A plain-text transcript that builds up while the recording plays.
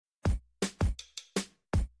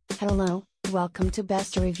Hello, welcome to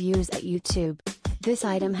Best Reviews at YouTube. This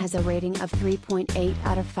item has a rating of 3.8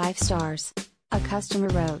 out of 5 stars. A customer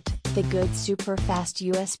wrote, "The good super fast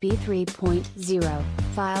USB 3.0,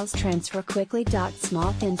 files transfer quickly.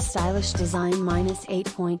 Small thin stylish design.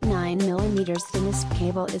 -8.9mm thinnest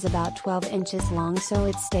cable is about 12 inches long so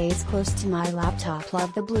it stays close to my laptop.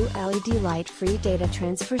 Love the blue LED light. Free data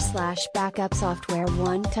transfer / backup software.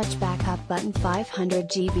 One touch backup button.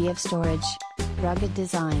 500 GB of storage. Rugged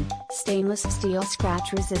design, stainless steel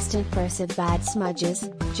scratch resistant. Cursive bad smudges,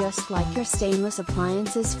 just like your stainless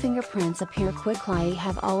appliances. Fingerprints appear quickly. I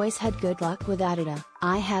have always had good luck with ADATA.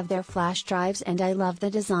 I have their flash drives and I love the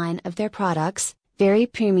design of their products, very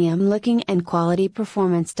premium looking and quality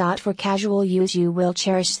performance. For casual use you will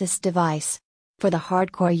cherish this device. For the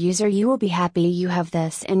hardcore user you will be happy you have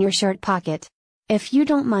this in your shirt pocket. If you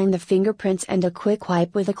don't mind the fingerprints and a quick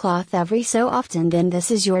wipe with a cloth every so often then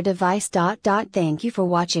this is your device. Thank you for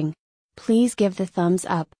watching. Please give the thumbs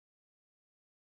up.